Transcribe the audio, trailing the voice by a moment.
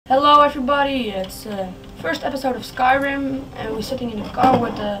Hello everybody, it's first episode of Skyrim and we're sitting in the car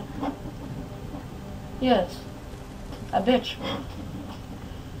with yes, a bitch.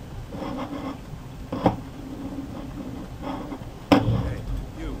 Hey,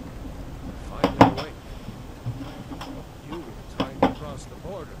 you. Finally awake. You were trying to cross the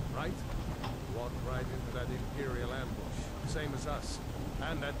border, right? Walked right into that Imperial ambush, same as us.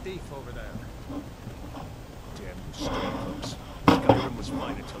 And that thief over there. Damn stormcloaks. Skyrim was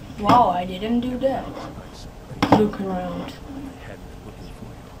fine until you Wow, I didn't do that. nice. Look around. I hadn't been looking for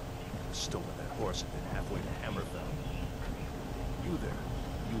you. Stolen that horse and been halfway to Hammerfell. You there,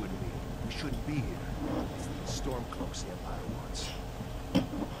 you and me, we shouldn't be here. It's the stormcloaks the Empire wants.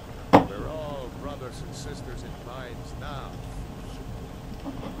 We're all brothers and sisters in minds now.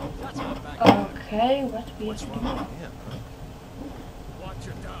 That's not back. Okay, what we have What's to wrong do? with him, huh? Watch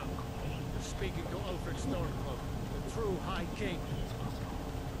your tongue. You're speaking to Ulfric Stormcloak, the true High King.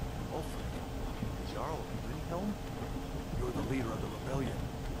 Ulfric? Jarl of Brynhelm? You're the leader of the rebellion.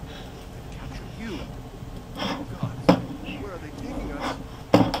 They captured you. Oh God, where are they taking us?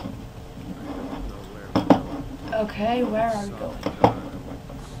 I don't know where we're going. Okay, where are we going?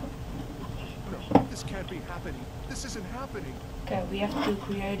 No, this can't be happening. This isn't happening. Okay, we have to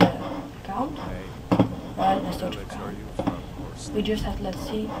create an account. Hey, Right, let's do what the village are account. you from, horse? We just have, let's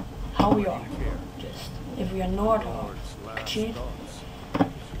see how we are. Here. Just, if we are Nord or Lord's last Chief. thoughts.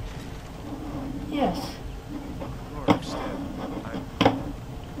 Yes. Rorikstead.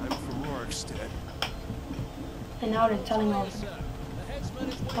 I'm from Rorikstead. And now they're telling over,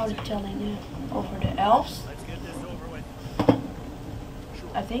 over the elves, Let's get this over with.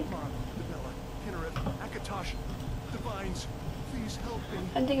 I think. Debella, Kinnereth, Akatosh, Divines, please help me.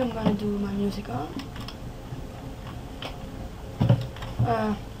 I think I'm gonna do my music on.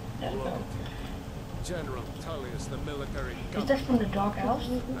 There we go. General Tullius, the military Is governor, that from the Dark Elves?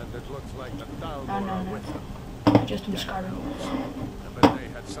 and it looks like the Thalmor No, are no, with them. no. Just from Skyrim. I bet they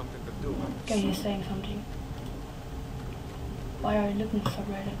had something to do with Okay, this. he's saying something. Why are you looking so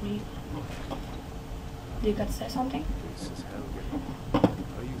red at me? Do you got to say something? This is Helgen.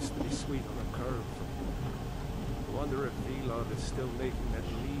 I used to be sweet on a curve. I wonder if Velod is still making that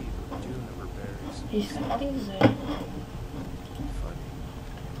lead with juniper berries. He's got nothing to say. Funny.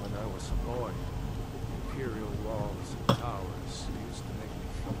 When I was a boy, imperial walls and towers used to make me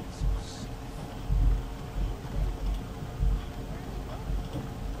feel so sick.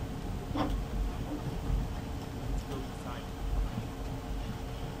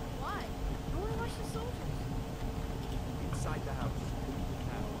 Why? I want to watch the soldiers. Inside the house.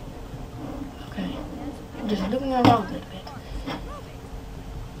 Okay. Just looking around a little bit.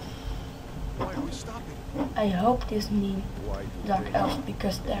 Why are we stopping? I hope this means Why do Dark they- Elves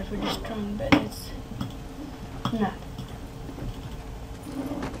because they're really strong, but it's not.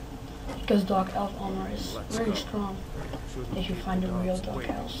 Because Dark Elf armor is Let's really go. strong. Shouldn't If you keep find the the real dogs Dark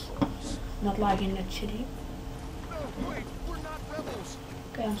waiting Elves. for us. Not like in that city. No, wait, we're not rebels.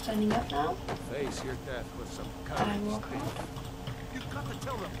 Okay, I'm standing up now. Face your death with some I courage. walk Steve. out. You've got to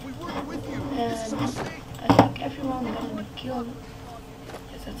tell them we weren't with you. And This is a mistake. I think everyone gonna be killed.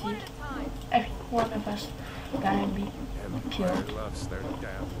 Yes, that's One it. at a time. Every one of us gonna be Empire killed. loves their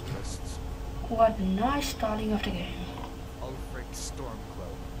damn lists. What a nice starting of the game. Ulfric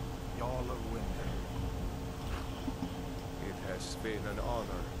Stormcloak, Jarl of Winter. It has been an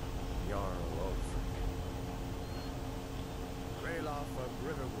honor, Jarl Ulfric. Ralof of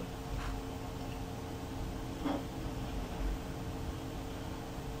Riverwood.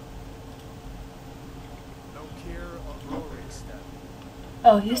 No care of Rorikstead.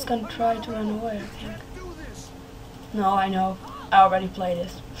 Oh, he's gonna try to run away, I think. Can't do this. No, I know. I already played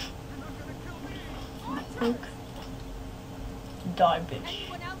this. You're not gonna kill me. Look. Die, bitch.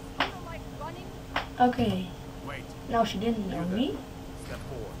 Anyone else feel like running? Okay. Wait. Now she didn't know me. Step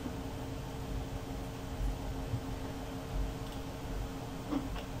forward.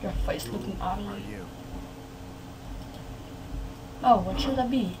 Your face looking Are ugly. you? Oh, what should I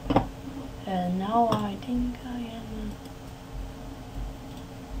be? And now I think I am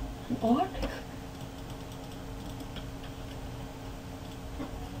an orc?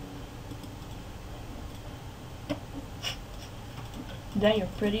 Then you're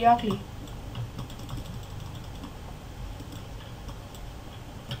pretty ugly.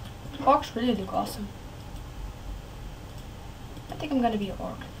 Orcs really look awesome. I think I'm gonna be an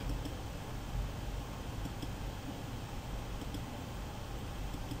orc.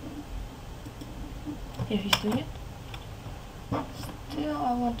 If he's doing it. Still,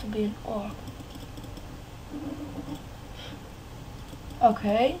 I want to be an orc.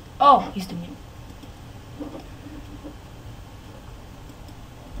 Okay. Oh, he's doing it.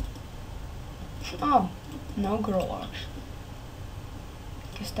 Oh, no girl orcs.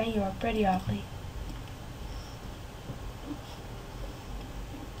 Because then you are pretty ugly.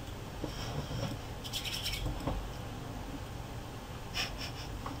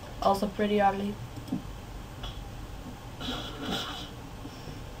 Also pretty ugly.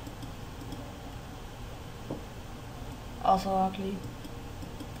 Also ugly.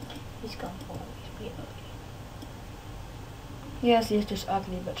 He's gonna always be ugly. Yes, he's just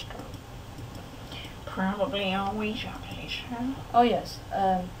ugly but strong. Probably always ugly, sir. Oh yes,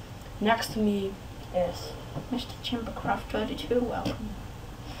 next to me is Mr. Chimpercraft22, welcome.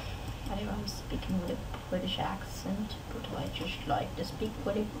 I know I'm speaking with a British accent, but I just like to speak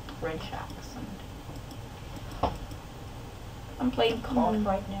with a British accent. I'm playing COD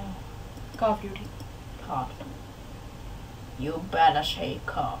right now. Call of Duty. COD. You better say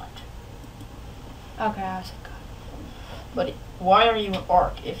COD. Okay, I said God. But why are you an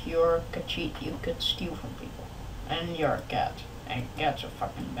orc? If you're a cheat, you could steal from people. And you're a cat. And cats are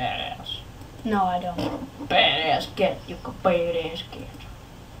fucking badass. No, I don't. Badass cat, you a badass cat.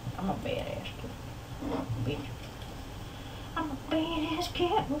 I'm a badass cat. Bitch. I'm a badass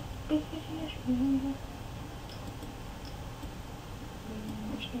cat with a badass cat.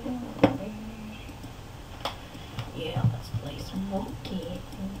 Yeah, let's play some more games.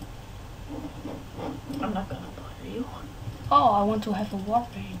 I'm not gonna bother you. Oh, I want to have a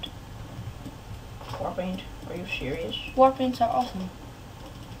warpaint. Warpaint? Are you serious? Warpaints are awesome.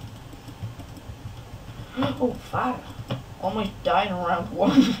 Oh, fire. Almost died in round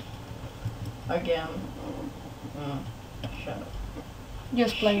 1. Again. Shut up.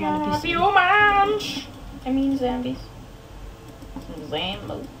 Just playing on the PC. Humans! I mean zombies.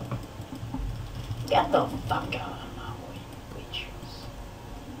 Zambos. Get the fuck out of my way, bitches.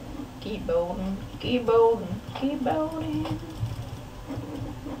 Keep building, keep building, keep building.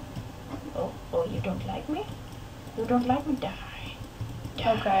 Oh, you don't like me? You don't like me? Die.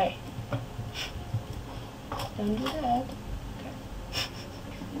 Die. Okay. Don't do that. Okay.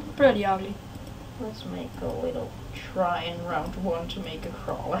 Pretty ugly. Let's make a little try in round 1 to make a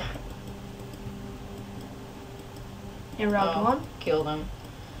crawler. In round 1? Kill them.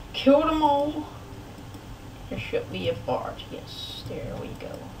 Kill them all. There should be a part. Yes, there we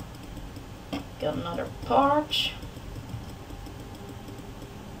go. Got another part.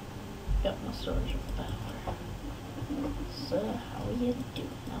 Got my surge of power. So, how you doing?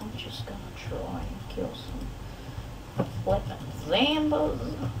 I'm just gonna try and kill some flippin' Zambos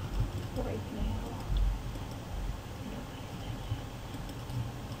right now.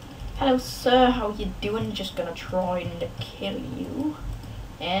 Hello, sir. How you doing? Just gonna try and kill you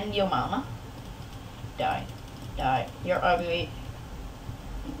and your mama. Die, die. You're ugly.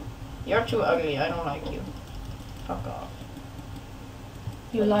 You're too ugly. I don't like you. Fuck off.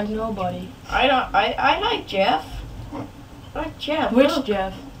 You like nobody. I don't. I like Jeff. I like Jeff. Which Look.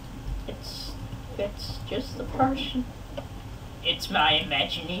 Jeff? It's just the person. It's my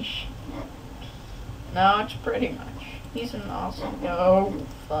imagination. No, it's pretty much. He's an awesome guy. Oh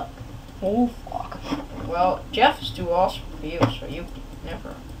fuck. Oh fuck. Well, Jeff is too awesome for you, so you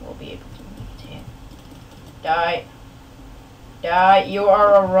never will be able to meet him. Die. Die. You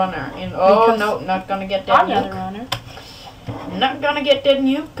are a runner. And oh Because no, not gonna get that I'm not a nuke. runner. Not gonna get that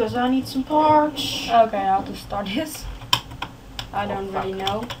nuke because I need some parts. Okay, I'll just start this. I don't fuck. really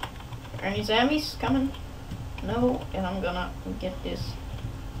know. Any zombies coming? No, and I'm gonna get this.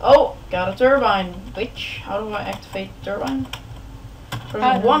 Oh, got a turbine, bitch. How do I activate the turbine?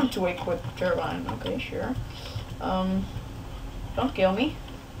 Press 1 to equip the turbine. Okay, sure. Don't kill me.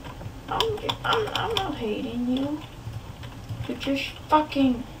 I'm not hating you. You just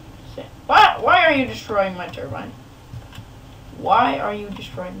fucking. Why are you destroying my turbine? Why are you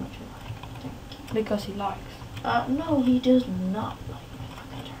destroying my turbine? Thank you. Because he likes. No, he does not like my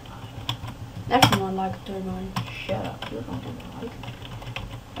fucking turbine. Everyone likes a turbine. Shut up, you don't even like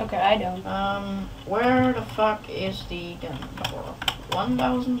it. Okay, I don't. Where the fuck is the gun for?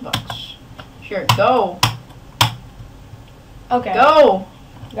 $1,000. Sure, go! Okay. Go!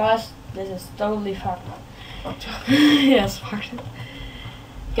 Guys, this is totally fucked up. Fucked up. Yes, fucked up.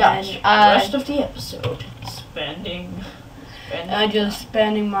 Gosh, And rest of the episode. Spending. I'm just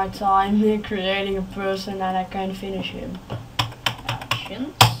spending my time here creating a person and I can't finish him.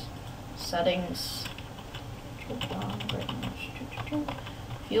 Actions. Settings.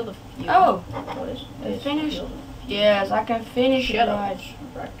 Feel the fuel. Oh! What is I finished. Feel the- Yes, I can finish it Shut up. right.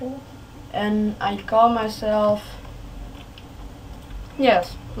 Fractal. And I call myself.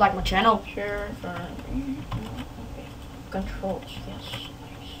 Yes, like my channel. Sure. Okay. Controls. Yes.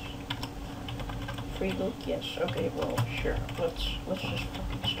 Nice. free loot? Yes. Okay, well, sure. Let's just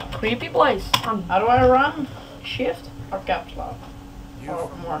fucking start. Creepy place. How do I run? Shift or caps lock? You're Or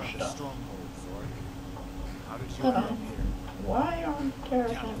from more one of the stuff. strongholds, Orc. How did you Hold get on. here? Why aren't there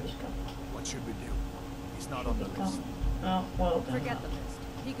enemies coming? What should we do? He's not on the list. Come. Oh, well then. Forget the list.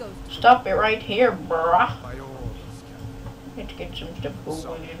 He goes to Stop it right here, bruh. By your orders, Captain. Let's get some stuff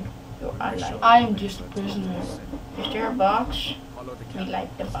going in. Yo, I like. I am just a prisoner. Is there a box? Follow the We captain.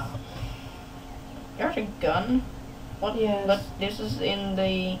 like the box. There's a gun. What? Yes. But this is in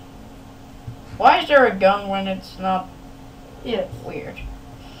the. Why is there a gun when it's not Yes. weird?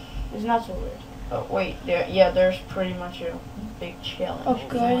 It's not so weird. Oh wait, there. Yeah, there's pretty much a big challenge.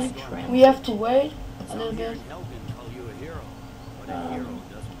 Okay. Trans- We have to wait a little bit. Hell didn't call you a hero. But a Um, hero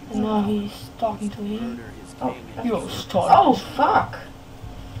doesn't And now he's talking to him. murder his Oh, king and You his start. Oh fuck!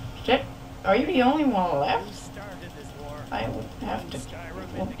 Shit. Are you the only one Who left? started this war? I would have to.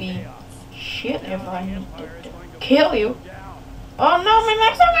 Skyrim Would into be chaos. shit if I needed Empire is to going to kill you. down. Oh no, my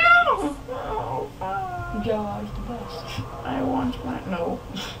legs are down! Oh fuck! Go out of the bus. I want my no.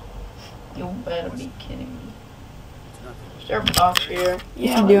 You better be kidding me. Is there a box here?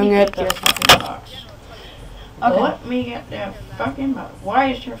 Yeah, let doing me it. get that fucking box. Okay. Let me get that fucking box.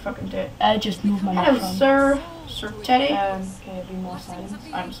 Why is there fucking dead? I just moved my Hello, microphone. Sir Teddy. Can you be more silent? blessings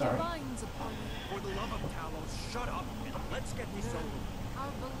of the I'm age sorry. divines upon you. For the love of Talos, shut up and let's get this over.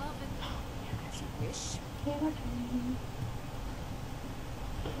 Our beloved. As you wish.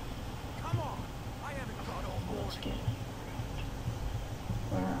 Come on. I haven't got all Let's morning. get it.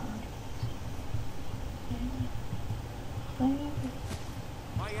 Where are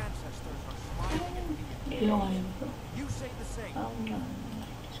My ancestors are smiling at me. Kill him. You say the same. Oh no.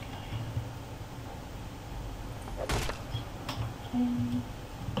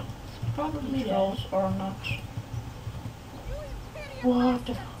 Probably Those dead. are not. What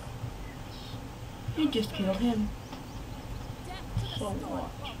the? You just killed him. So what?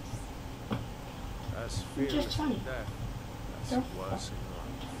 As Just fearless funny. in death as They're it was in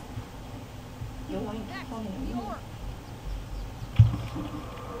life. You ain't funny. The You. orc.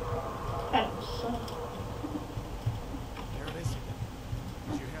 That was so. There it is again.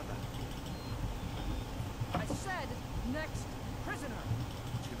 Did you hear that? I said next prisoner.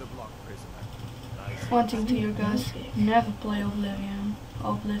 To the block, prisoner. Nice. One thing to you guys, never play Oblivion.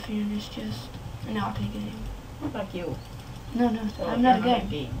 Oblivion is just an arcade game. What about you? No, Well, I'm not a you're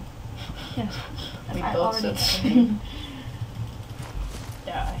game. Yes. We I both already said the same.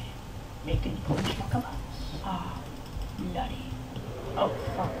 Die. Making punch my Ah, bloody. Oh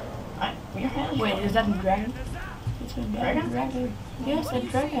fuck. Your hands. Wait, is that a dragon? It's a Dragon? dragon. Yes, a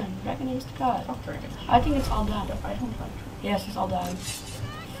dragon. Dragon is the god. Fuck dragons. I think it's all died. I don't like Yes, it's all died.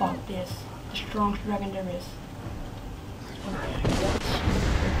 Fuck this. The strongest dragon there is.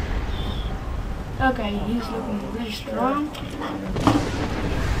 Okay, he's looking really strong.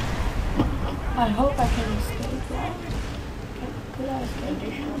 I hope I can escape, right? Could I escape?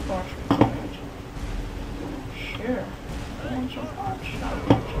 additional parts required. Sure. And some parts.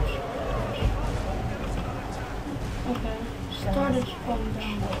 Okay. Started spawning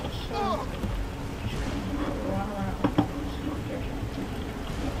down there, so... Run around.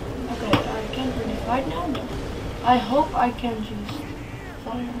 Okay, I can't really fight now. I hope I can just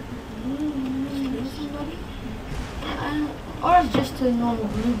fire kill somebody. Or it's just a normal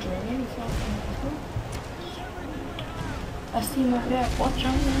blue dragon. It's not possible. I see my back. What's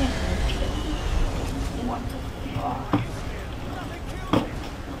on the net? What the fuck?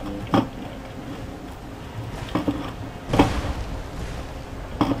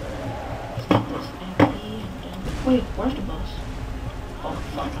 Wait, where's the boss? Oh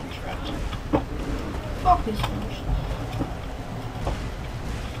fuck, I'm trapped. Fuck this first.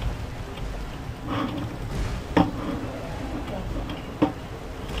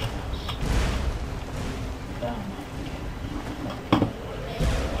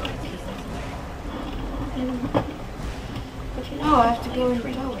 Oh, I have to go in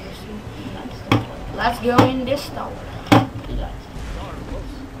the tower. Let's go in this tower. He likes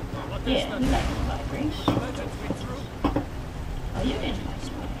What it. is Yeah, the he likes my drinks. legends be true? Oh, you didn't like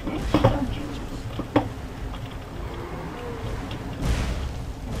my drinks, don't you?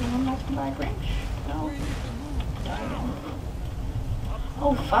 Anyone like my drinks? No? Darn.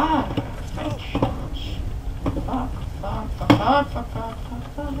 Oh, fuck. French shots. Fuck, fuck, fuck, fuck, fuck, fuck,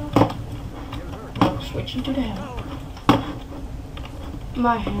 fuck, fuck. Oh, switching to the hell.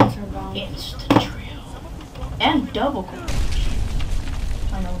 My hands are bound. Instant drill. And double quarters.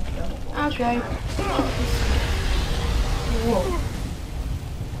 I know double quarters. Okay. Whoa.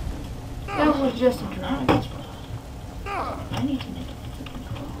 That was just a dragon. I need to make a freaking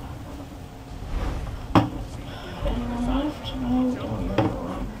call.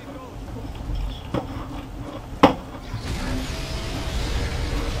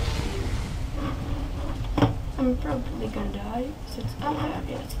 I'm probably gonna die. Is it up?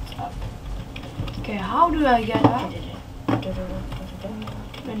 Yes, it's up. Okay, how do I get out?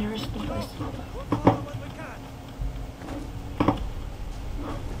 When there is no place to go.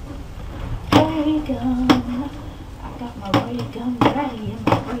 Ray gun. I got my ray gun ready and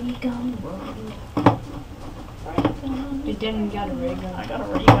my ray gun ready. Ray gun. You didn't get a ray gun. I got a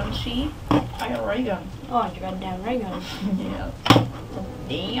ray gun, see? I got a ray gun. Oh, you got a damn ray gun. Yeah.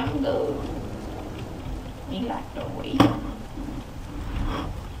 Damn good. Me like the ray gun.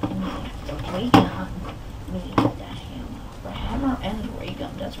 Me like the ray gun. Me like the hammer. The hammer and the ray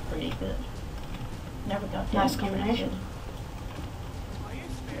gun, that's pretty good. Never got that. Nice combination.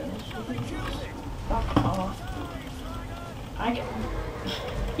 Fuck off. I get.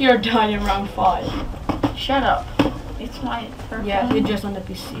 You're done in round 5. Shut up. It's my third Yeah, time. you're just on the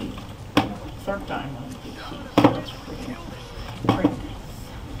PC. Third time on the PC, so that's pretty nice.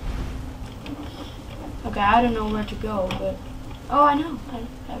 Okay, I don't know where to go, but... Oh, I know. I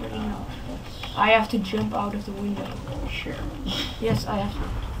already know. I have to jump out of the window. Sure. Yes, I have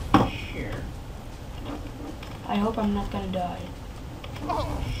to. Sure. I hope I'm not gonna die.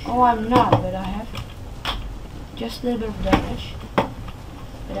 Oh, I'm not, but I have just a little bit of damage.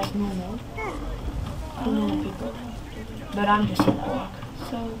 But that's normal. To normal people. But I'm just an orc,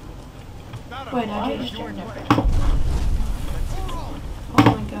 so... Wait, I just... Oh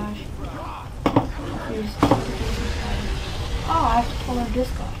my gosh. Oh, I have to follow this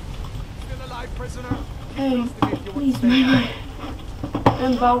guy. Still alive, prisoner? Hey, please, my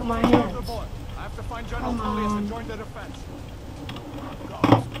and bow my hands. I have to find General Come Tullius on. and join the defense.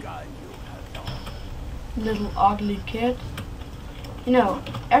 God's guide you, Little ugly kid. You know,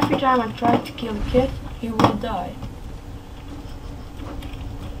 every time I try to kill a kid, he will die.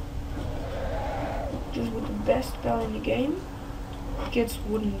 Just with the best spell in the game, kids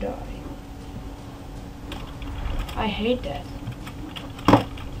wouldn't die. I hate that.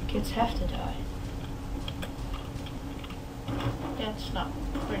 Kids have to die. That's not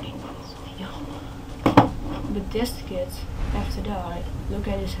pretty nice of you. But this kids have to die. Look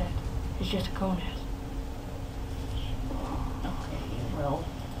at his head. It's just a cone head. Okay, well,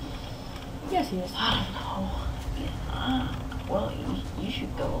 Yes, he is. I don't know. Yeah, well, you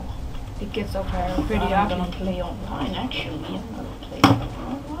should go. The kids up here are pretty I'm gonna ugly. play online, actually. I'm gonna play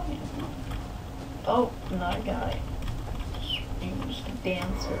online. Oh, another guy. Use the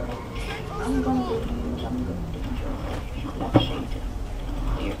dancer. I'm gonna do Black Satan.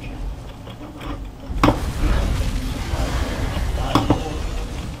 Clear check.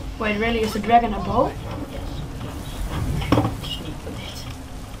 Wait, really? Is the dragon a bow? Yes. Sneak with it.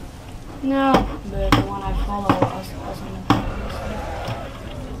 No, but the one I follow us in the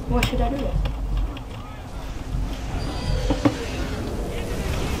What should I do then?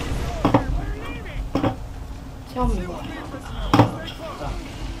 Tell me why.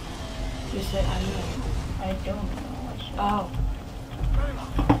 You said I know. I don't know. I should. Oh.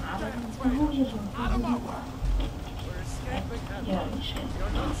 Yeah, you should.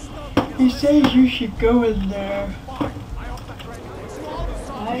 He says you should go in there.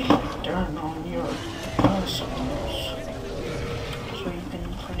 I should turn on your consoles so you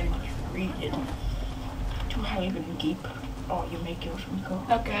can pretty much read it to help and keep all you make yours from code.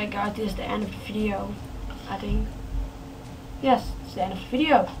 Okay, guys, this is the end of the video. I think. Yes, it's the end of the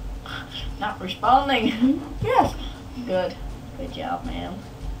video. Not responding. Yes. Good. Good job, man.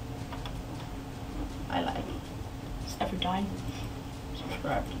 I like it. It's every time.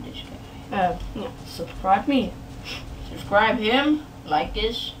 Subscribe to this guy. Yeah, subscribe me. Subscribe him. Like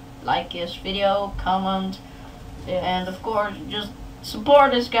his video. Comment. And of course, just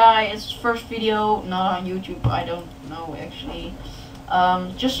support this guy. It's his first video, not on YouTube. I don't know actually.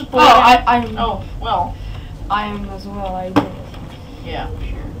 Just support. I'm. Oh well. I am as well. I did it. Yeah,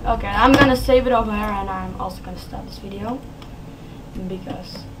 sure. Okay, I'm gonna save it over here, and I'm also gonna stop this video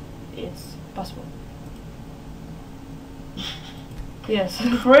because it's possible. Yes.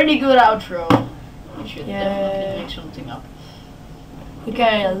 Pretty good outro. You should Yeah. definitely make something up.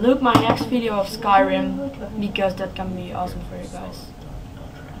 Okay, look my next video of Skyrim because that can be awesome for you guys.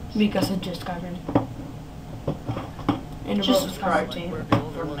 Because it's just Skyrim. In the Just world of subscribe Skyrim. to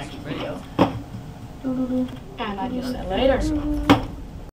him for the next video. And I just said later.